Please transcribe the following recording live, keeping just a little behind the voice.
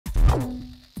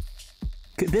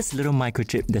Could this little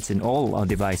microchip that's in all our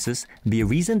devices be a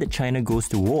reason that China goes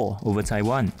to war over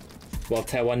Taiwan? While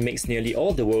Taiwan makes nearly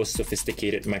all the world's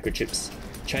sophisticated microchips,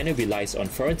 China relies on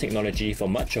foreign technology for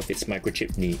much of its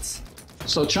microchip needs.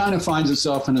 So China finds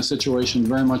itself in a situation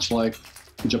very much like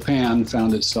Japan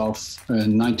found itself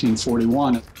in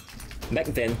 1941. Back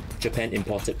then, Japan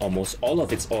imported almost all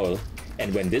of its oil,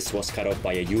 and when this was cut off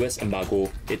by a US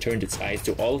embargo, it turned its eyes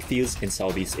to oil fields in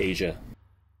Southeast Asia.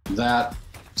 That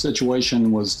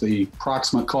situation was the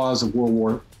proximate cause of World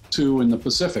War II in the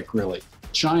Pacific, really.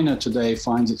 China today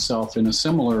finds itself in a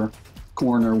similar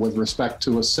corner with respect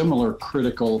to a similar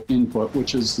critical input,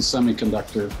 which is the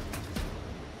semiconductor.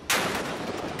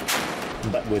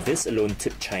 But will this alone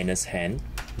tip China's hand?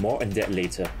 More on that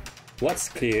later. What's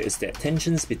clear is that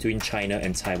tensions between China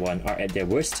and Taiwan are at their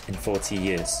worst in 40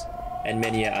 years. And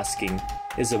many are asking,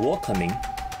 is a war coming?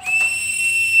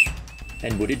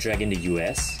 And would it drag in the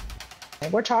US?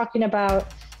 We're talking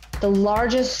about the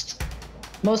largest,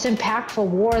 most impactful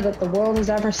war that the world has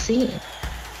ever seen.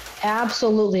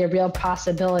 Absolutely a real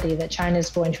possibility that China is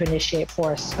going to initiate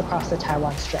force across the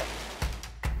Taiwan Strait.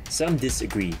 Some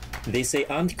disagree. They say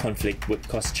armed conflict would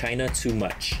cost China too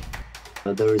much.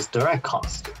 There is direct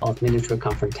cost of military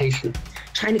confrontation.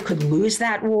 China could lose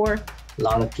that war. A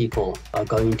lot of people are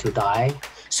going to die.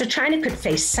 So China could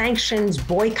face sanctions,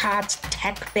 boycotts,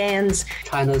 tech bans.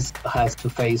 China has to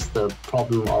face the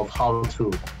problem of how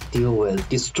to deal with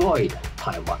destroyed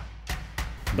Taiwan.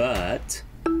 But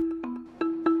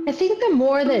I think the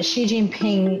more that Xi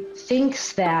Jinping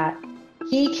thinks that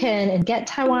he can get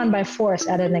Taiwan by force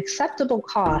at an acceptable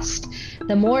cost,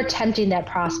 the more tempting that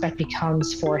prospect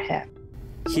becomes for him.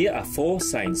 Here are 4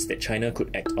 signs that China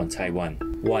could act on Taiwan.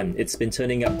 1. It's been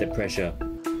turning up the pressure.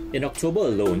 In October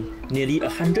alone, nearly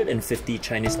 150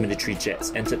 Chinese military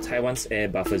jets entered Taiwan's air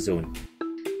buffer zone.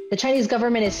 The Chinese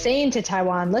government is saying to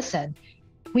Taiwan, listen,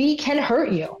 we can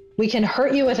hurt you. We can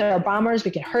hurt you with our bombers,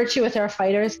 we can hurt you with our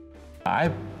fighters. I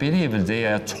believe they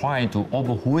are trying to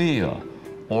overwhelm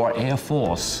our Air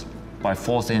Force by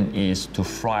forcing it to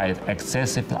fly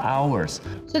excessive hours.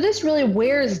 So this really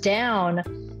wears down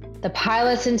the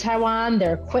pilots in Taiwan,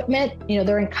 their equipment,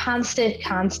 they're in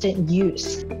constant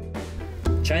use.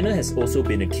 China has also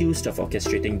been accused of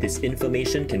orchestrating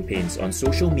disinformation campaigns on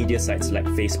social media sites like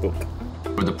Facebook.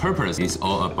 But the purpose is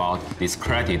all about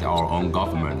discredit our own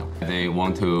government. They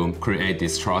want to create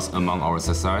distrust among our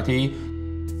society.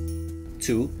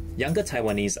 2. Younger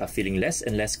Taiwanese are feeling less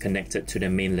and less connected to the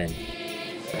mainland.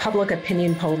 Public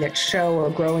opinion polls that show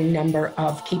a growing number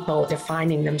of people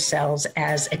defining themselves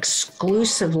as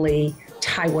exclusively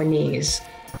Taiwanese.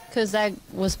 Because I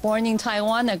was born in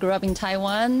Taiwan, I grew up in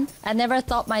Taiwan. I never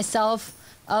thought myself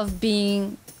of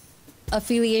being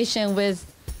affiliation with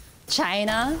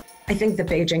China. I think that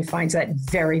Beijing finds that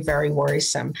very, very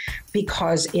worrisome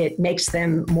because it makes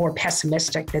them more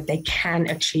pessimistic that they can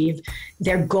achieve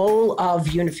their goal of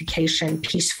unification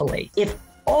peacefully. If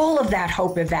all of that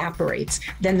hope evaporates,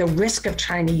 then the risk of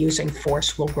China using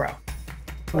force will grow.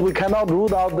 We cannot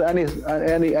rule out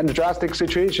any drastic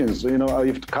situations,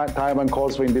 if Taiwan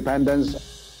calls for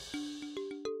independence.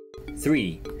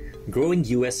 3. Growing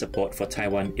US support for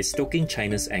Taiwan is stoking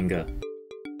China's anger.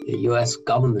 The US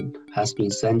government has been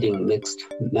sending mixed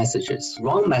messages,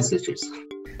 wrong messages.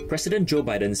 President Joe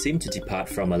Biden seemed to depart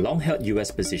from a long-held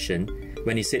US position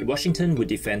when he said Washington would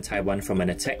defend Taiwan from an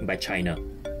attack by China.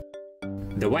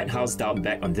 The White House dialed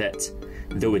back on that,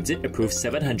 though it did approve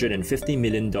 $750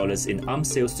 million in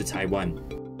arms sales to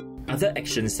Taiwan. Other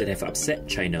actions that have upset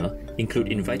China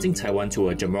include inviting Taiwan to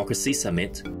a democracy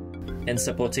summit and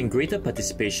supporting greater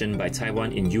participation by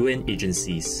Taiwan in UN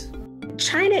agencies.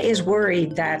 China is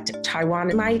worried that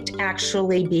Taiwan might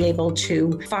actually be able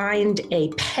to find a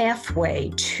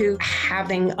pathway to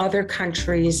having other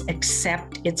countries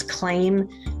accept its claim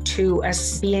to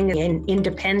us being an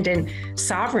independent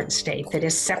sovereign state that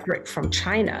is separate from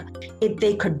China. If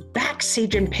they could back Xi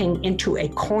Jinping into a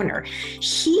corner,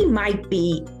 he might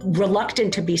be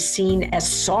reluctant to be seen as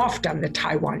soft on the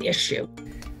Taiwan issue.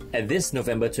 At this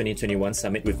November 2021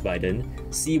 summit with Biden,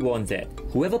 Xi warned that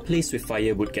whoever plays with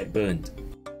fire would get burned.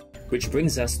 Which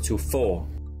brings us to 4.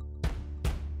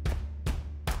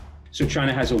 So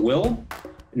China has a will,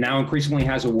 now increasingly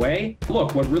has a way.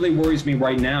 Look, what really worries me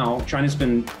right now, China's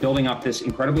been building up this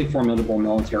incredibly formidable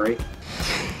military.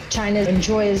 China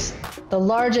enjoys the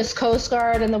largest Coast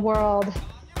Guard in the world,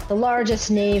 the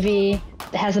largest Navy,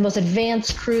 that has the most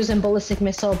advanced cruise and ballistic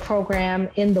missile program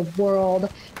in the world.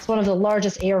 It's one of the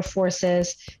largest air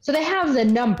forces. So they have the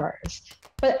numbers.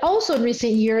 But also in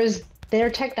recent years, their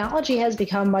technology has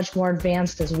become much more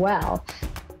advanced as well.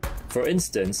 For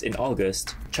instance, in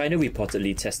August, China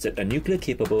reportedly tested a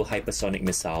nuclear-capable hypersonic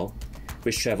missile,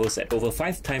 which travels at over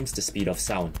 5 times the speed of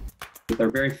sound. They're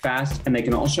very fast and they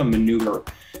can also maneuver,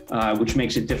 which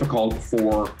makes it difficult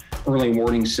for early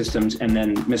warning systems and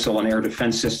then missile and air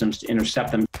defense systems to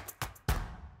intercept them.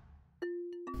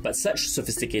 But such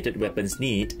sophisticated weapons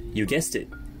need, you guessed it,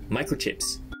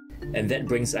 microchips. And that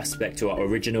brings us back to our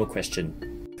original question.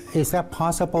 Is that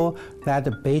possible that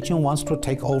Beijing wants to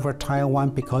take over Taiwan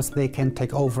because they can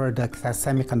take over the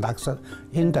semiconductor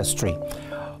industry?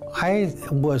 I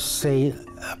would say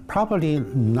probably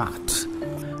not.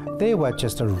 They will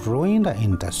just ruin the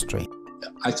industry.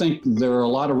 I think there are a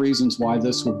lot of reasons why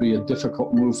this would be a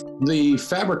difficult move. The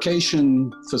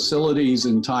fabrication facilities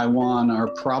in Taiwan are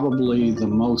probably the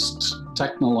most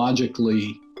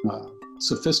technologically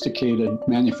sophisticated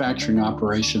manufacturing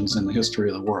operations in the history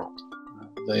of the world.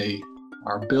 They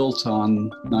are built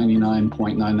on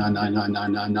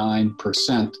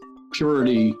 99.999999%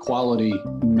 purity quality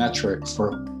metric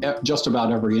for just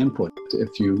about every input.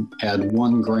 If you had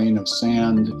 1 grain of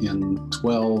sand in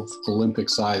 12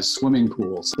 Olympic-sized swimming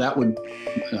pools, that would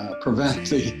prevent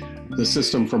the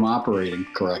system from operating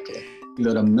correctly.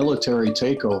 That a military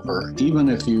takeover, even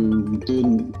if you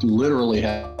didn't literally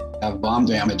have bomb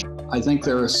damage, I think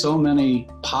there are so many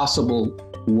possible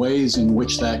ways in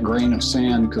which that grain of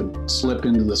sand could slip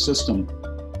into the system.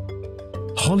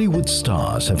 Hollywood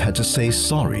stars have had to say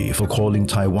sorry for calling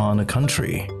Taiwan a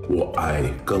country. 我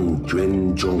爱更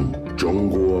尊重中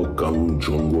国更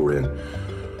中国人，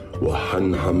我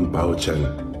很抱歉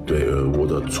对我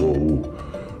的错误。